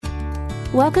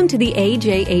Welcome to the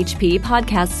AJHP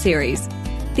podcast series.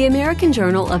 The American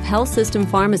Journal of Health System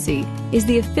Pharmacy is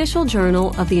the official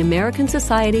journal of the American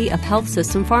Society of Health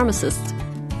System Pharmacists,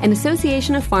 an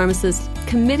association of pharmacists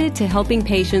committed to helping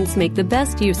patients make the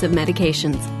best use of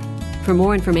medications. For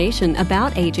more information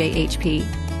about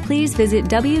AJHP, please visit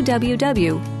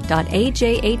www.ajhp.org.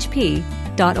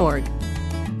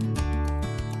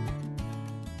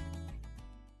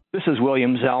 This is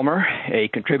William Zellmer, a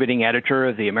contributing editor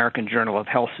of the American Journal of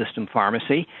Health System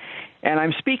Pharmacy, and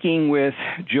I'm speaking with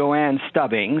Joanne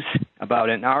Stubbings about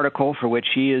an article for which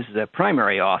she is the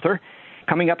primary author,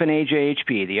 coming up in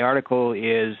AJHP. The article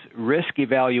is Risk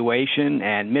Evaluation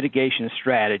and Mitigation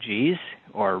Strategies,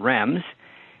 or REMS,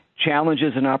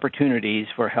 Challenges and Opportunities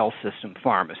for Health System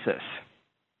Pharmacists.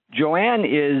 Joanne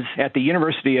is at the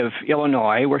University of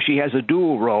Illinois, where she has a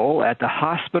dual role at the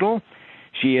hospital.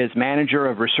 She is manager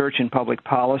of research and public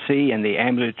policy in the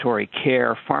ambulatory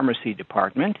care pharmacy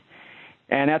department.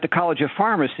 And at the College of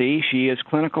Pharmacy, she is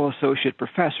clinical associate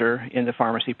professor in the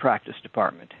pharmacy practice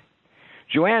department.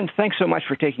 Joanne, thanks so much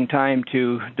for taking time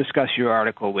to discuss your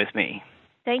article with me.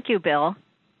 Thank you, Bill.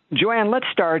 Joanne, let's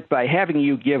start by having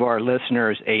you give our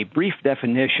listeners a brief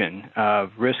definition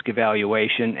of risk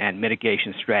evaluation and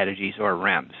mitigation strategies, or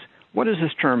REMS. What does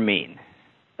this term mean?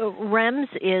 REMS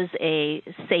is a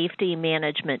safety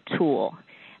management tool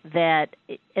that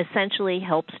essentially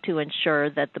helps to ensure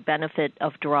that the benefit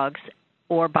of drugs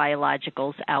or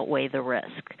biologicals outweigh the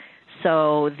risk.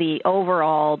 So the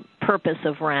overall purpose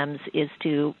of REMS is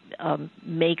to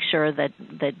make sure that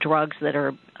drugs that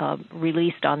are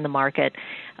released on the market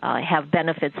have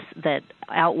benefits that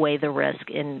outweigh the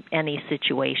risk in any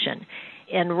situation.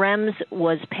 And REMS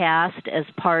was passed as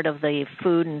part of the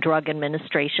Food and Drug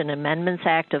Administration Amendments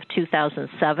Act of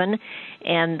 2007.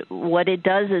 And what it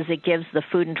does is it gives the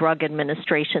Food and Drug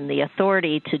Administration the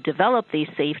authority to develop these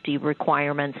safety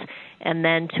requirements and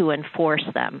then to enforce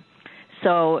them.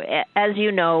 So, as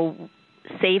you know,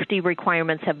 safety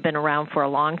requirements have been around for a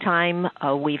long time.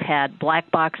 We've had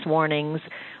black box warnings.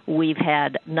 We've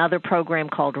had another program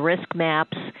called Risk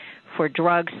Maps for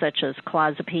drugs such as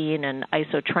clozapine and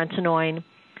isotretinoin.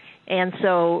 And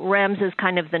so REMS is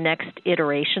kind of the next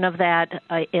iteration of that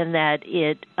in that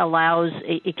it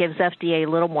gives FDA a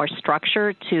little more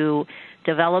structure to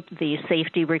develop the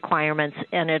safety requirements,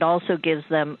 and it also gives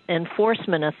them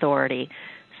enforcement authority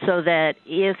so that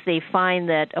if they find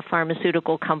that a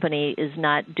pharmaceutical company is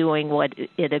not doing what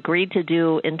it agreed to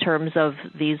do in terms of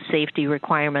these safety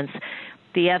requirements,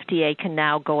 the FDA can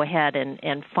now go ahead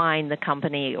and fine the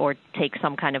company or take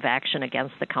some kind of action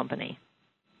against the company.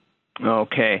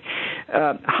 Okay.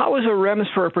 How is a REMS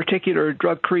for a particular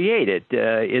drug created?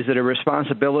 Is it a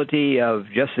responsibility of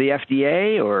just the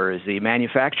FDA, or is the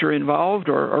manufacturer involved,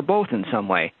 or both in some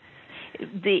way?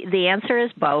 The answer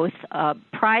is both.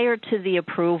 Prior to the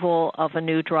approval of a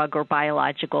new drug or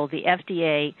biological, the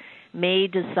FDA may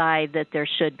decide that there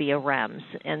should be a REMS,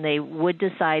 and they would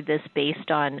decide this based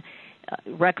on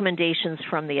recommendations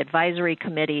from the advisory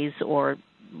committees or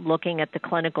looking at the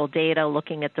clinical data,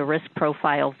 looking at the risk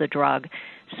profile of the drug.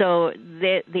 So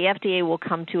the FDA will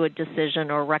come to a decision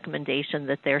or recommendation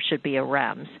that there should be a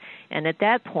REMS. And at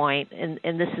that point, and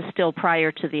this is still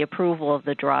prior to the approval of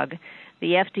the drug,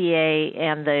 the FDA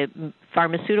and the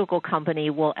pharmaceutical company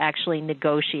will actually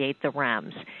negotiate the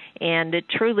REMS. And it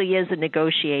truly is a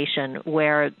negotiation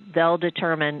where they'll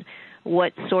determine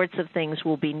what sorts of things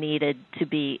will be needed to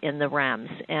be in the REMS.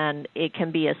 And it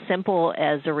can be as simple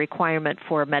as a requirement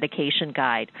for a medication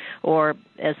guide, or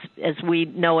as we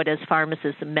know it as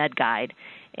pharmacists, a med guide.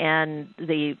 And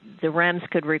the REMS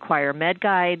could require a med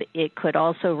guide. It could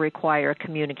also require a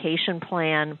communication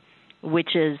plan,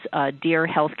 which is a Dear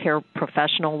Healthcare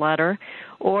Professional letter,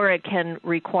 or it can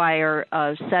require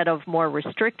a set of more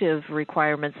restrictive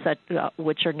requirements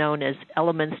which are known as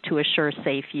elements to assure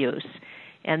safe use.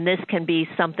 And this can be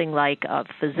something like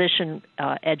physician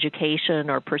education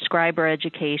or prescriber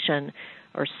education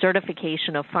or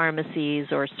certification of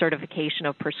pharmacies or certification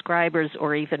of prescribers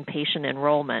or even patient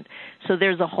enrollment. So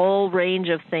there's a whole range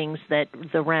of things that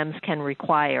the REMS can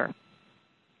require.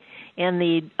 And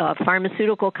the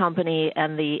pharmaceutical company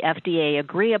and the FDA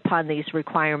agree upon these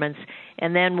requirements,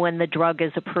 and then when the drug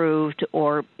is approved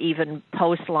or even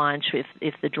post-launch,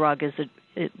 if the drug is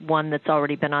one that's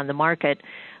already been on the market,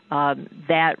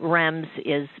 that REMS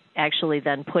is actually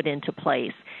then put into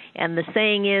place. And the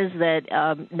saying is that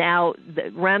now the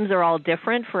REMS are all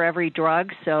different for every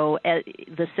drug, so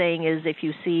the saying is if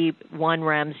you see one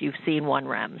REMS, you've seen one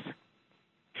REMS.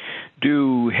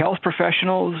 Do health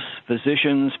professionals,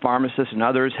 physicians, pharmacists, and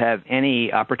others have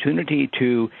any opportunity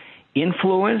to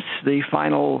influence the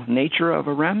final nature of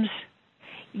a REMS?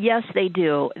 Yes, they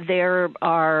do. There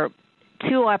are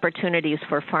two opportunities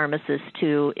for pharmacists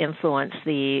to influence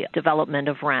the development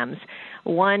of REMS.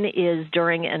 One is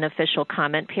during an official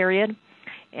comment period.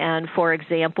 And, for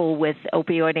example, with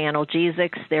opioid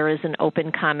analgesics, there is an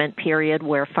open comment period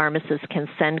where pharmacists can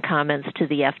send comments to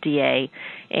the FDA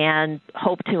and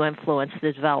hope to influence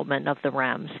the development of the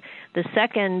REMS. The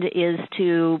second is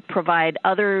to provide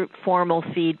other formal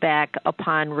feedback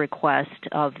upon request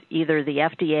of either the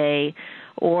FDA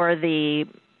or the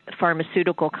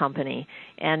pharmaceutical company.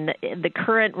 And the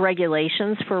current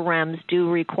regulations for REMS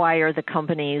do require the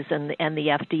companies and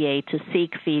the FDA to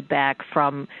seek feedback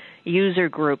from user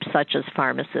groups such as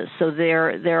pharmacists. So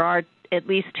there are at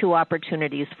least two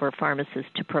opportunities for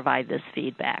pharmacists to provide this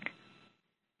feedback.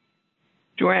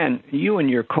 Joanne, you and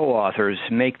your co-authors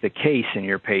make the case in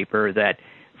your paper that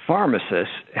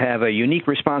pharmacists have a unique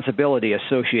responsibility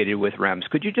associated with REMS.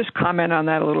 Could you just comment on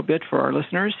that a little bit for our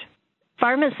listeners?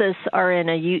 Pharmacists are in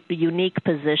a unique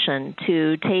position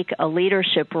to take a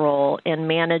leadership role in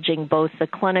managing both the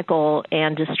clinical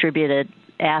and distributed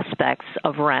aspects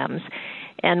of REMS.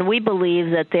 And we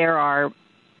believe that there are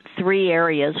three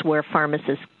areas where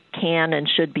pharmacists can and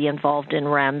should be involved in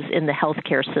REMS in the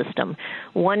healthcare system.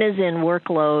 One is in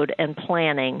workload and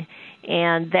planning,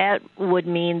 and that would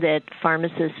mean that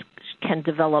pharmacists can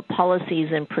develop policies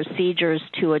and procedures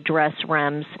to address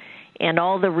REMS and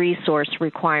all the resource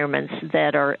requirements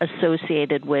that are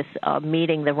associated with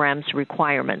meeting the REMS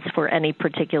requirements for any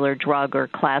particular drug or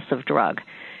class of drug.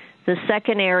 The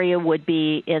second area would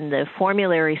be in the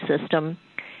formulary system,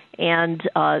 and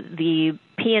the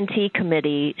P&T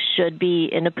committee should be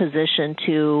in a position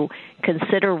to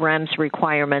consider REMS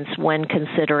requirements when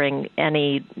considering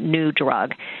any new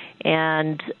drug.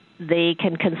 And they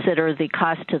can consider the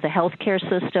cost to the healthcare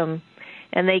system,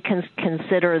 and they can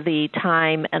consider the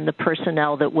time and the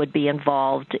personnel that would be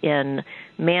involved in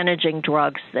managing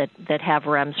drugs that have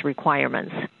REMS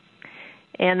requirements.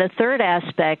 And the third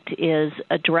aspect is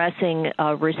addressing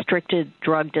restricted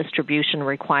drug distribution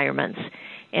requirements.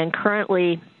 And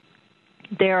currently,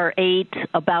 there are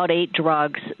about eight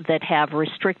drugs that have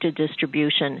restricted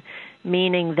distribution,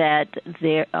 meaning that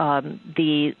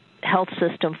the health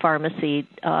system pharmacy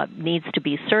needs to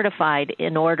be certified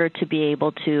in order to be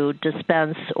able to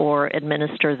dispense or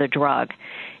administer the drug.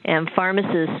 And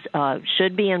pharmacists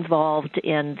should be involved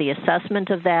in the assessment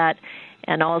of that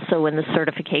and also in the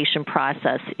certification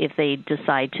process if they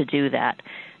decide to do that.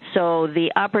 So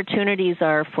the opportunities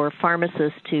are for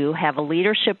pharmacists to have a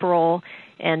leadership role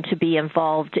and to be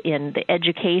involved in the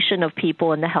education of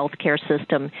people in the healthcare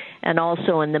system and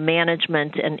also in the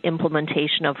management and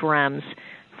implementation of REMS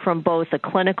from both a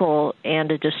clinical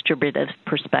and a distributive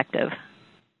perspective.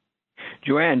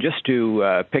 Joanne, just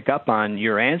to pick up on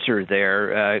your answer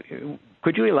there,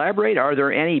 could you elaborate? Are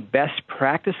there any best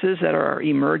practices that are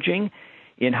emerging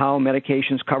in how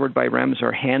medications covered by REMS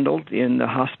are handled in the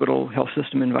hospital health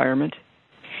system environment?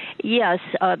 Yes,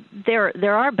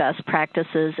 there are best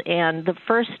practices, and the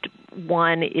first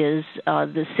one is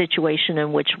the situation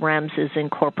in which REMS is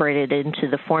incorporated into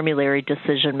the formulary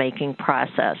decision-making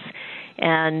process.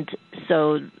 And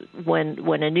so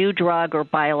when a new drug or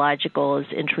biological is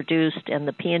introduced and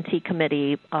the P&T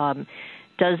committee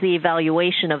does the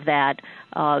evaluation of that,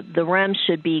 the REMS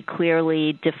should be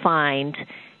clearly defined,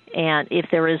 and if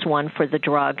there is one for the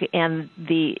drug. And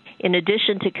in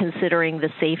addition to considering the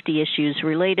safety issues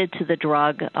related to the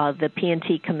drug, the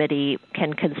P&T committee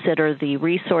can consider the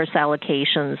resource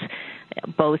allocations,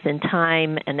 both in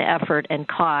time and effort and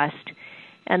cost,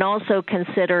 and also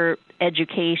consider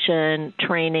education,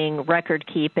 training, record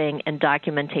keeping, and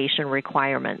documentation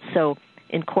requirements. So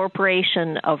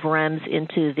incorporation of REMS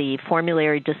into the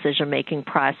formulary decision-making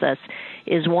process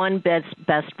is one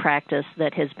best practice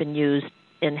that has been used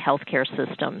in healthcare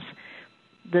systems.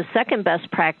 The second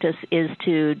best practice is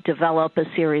to develop a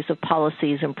series of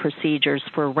policies and procedures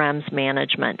for REMS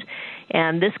management.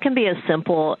 And this can be as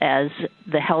simple as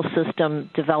the health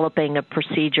system developing a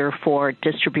procedure for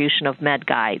distribution of med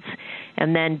guides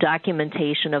and then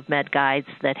documentation of med guides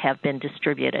that have been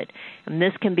distributed. And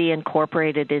this can be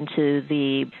incorporated into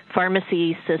the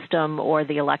pharmacy system or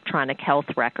the electronic health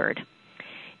record.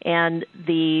 And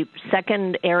the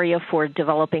second area for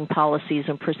developing policies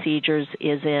and procedures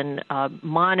is in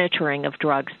monitoring of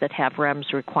drugs that have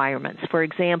REMS requirements. For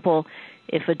example,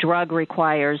 if a drug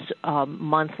requires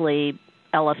monthly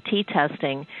LFT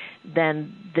testing,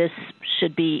 then this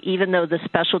should be, even though the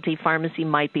specialty pharmacy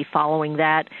might be following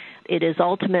that, it is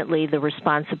ultimately the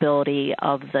responsibility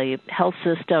of the health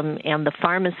system and the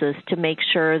pharmacist to make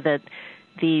sure that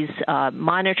these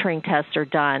monitoring tests are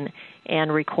done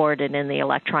and recorded in the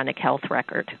electronic health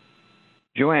record.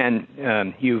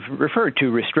 Joanne, you've referred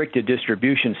to restricted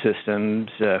distribution systems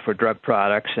for drug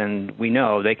products, and we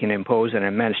know they can impose an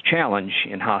immense challenge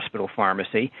in hospital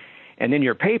pharmacy. And in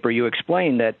your paper, you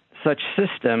explain that such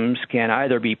systems can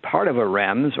either be part of a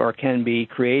REMS or can be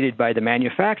created by the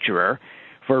manufacturer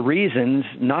for reasons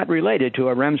not related to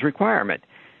a REMS requirement.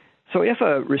 So if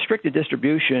a restricted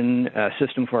distribution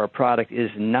system for a product is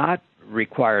not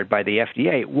required by the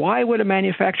FDA, why would a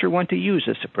manufacturer want to use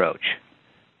this approach?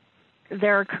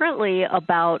 There are currently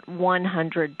about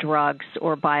 100 drugs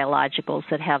or biologicals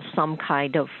that have some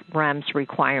kind of REMS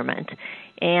requirement.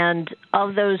 And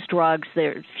of those drugs,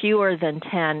 fewer than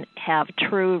 10 have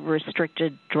true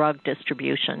restricted drug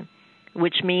distribution,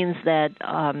 which means that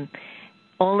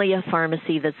only a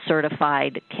pharmacy that's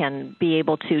certified can be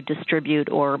able to distribute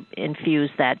or infuse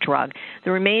that drug.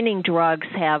 The remaining drugs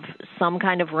have some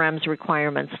kind of REMS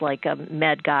requirements like a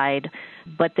med guide,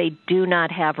 but they do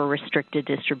not have a restricted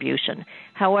distribution.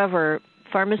 However,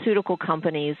 pharmaceutical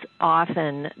companies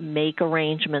often make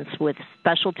arrangements with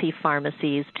specialty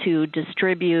pharmacies to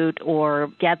distribute or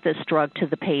get this drug to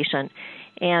the patient.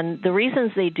 And the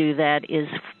reasons they do that is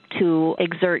to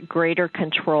exert greater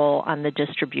control on the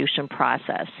distribution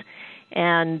process.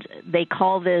 And they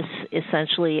call this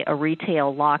essentially a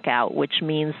retail lockout, which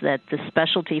means that the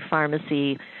specialty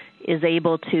pharmacy is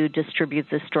able to distribute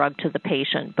this drug to the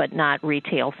patient, but not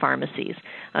retail pharmacies.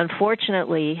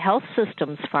 Unfortunately, health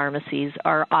systems pharmacies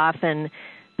are often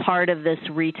part of this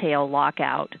retail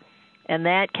lockout. And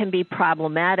that can be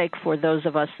problematic for those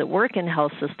of us that work in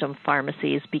health system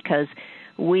pharmacies because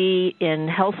we in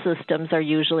health systems are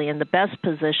usually in the best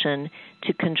position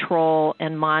to control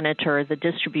and monitor the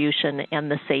distribution and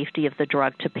the safety of the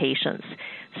drug to patients.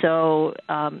 So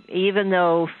even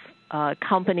though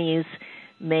companies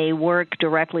may work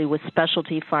directly with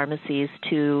specialty pharmacies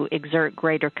to exert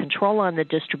greater control on the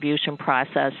distribution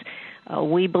process,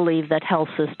 we believe that health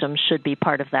systems should be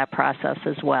part of that process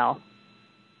as well.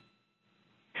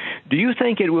 Do you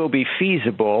think it will be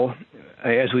feasible,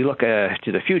 as we look to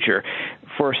the future,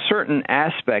 for certain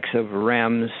aspects of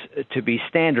REMS to be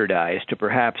standardized to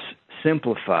perhaps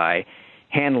simplify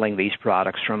handling these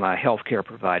products from a healthcare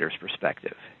provider's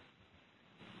perspective?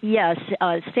 Yes,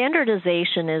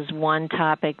 standardization is one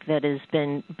topic that has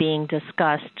been being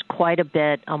discussed quite a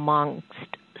bit amongst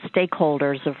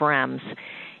stakeholders of REMS.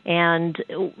 And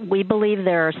we believe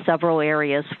there are several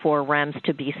areas for REMS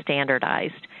to be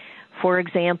standardized. For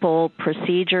example,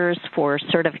 procedures for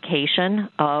certification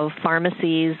of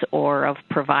pharmacies or of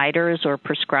providers or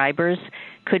prescribers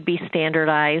could be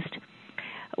standardized.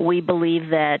 We believe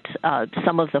that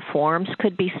some of the forms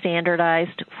could be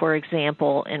standardized. For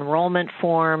example, enrollment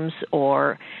forms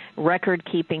or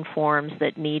record-keeping forms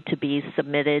that need to be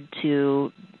submitted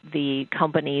to the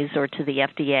companies or to the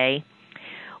FDA.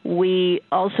 We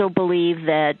also believe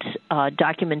that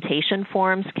documentation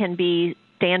forms can be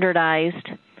standardized,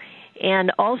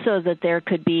 and also that there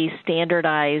could be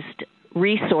standardized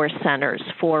resource centers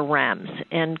for REMS.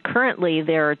 And currently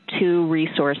there are 2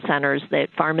 resource centers that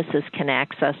pharmacists can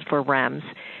access for REMS.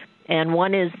 And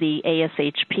one is the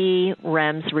ASHP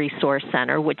REMS Resource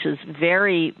Center, which is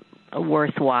very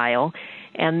worthwhile.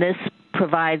 And this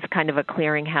provides kind of a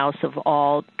clearinghouse of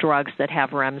all drugs that have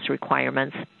REMS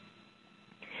requirements.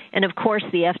 And of course,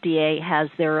 the FDA has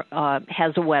a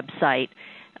website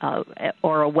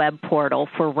or a web portal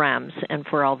for REMS and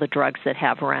for all the drugs that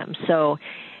have REMS. So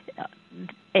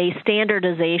a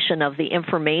standardization of the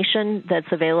information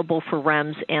that's available for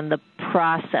REMS and the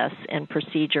process and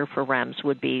procedure for REMS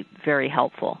would be very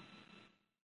helpful.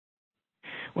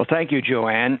 Well, thank you,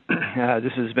 Joanne.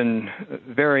 This has been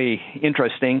very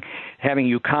interesting having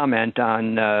you comment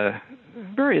on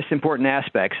various important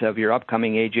aspects of your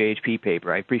upcoming AJHP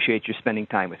paper. I appreciate you spending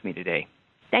time with me today.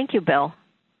 Thank you, Bill.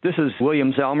 This is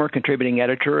William Zellmer, contributing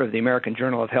editor of the American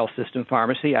Journal of Health System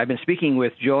Pharmacy. I've been speaking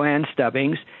with Joanne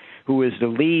Stubbings, who is the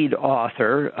lead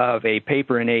author of a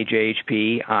paper in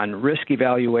AJHP on risk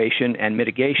evaluation and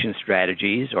mitigation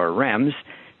strategies, or REMS,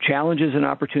 challenges and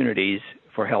opportunities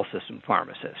for health system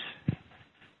pharmacists.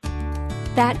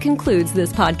 That concludes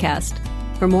this podcast.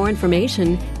 For more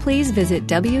information, please visit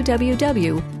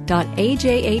www.ajhp.org.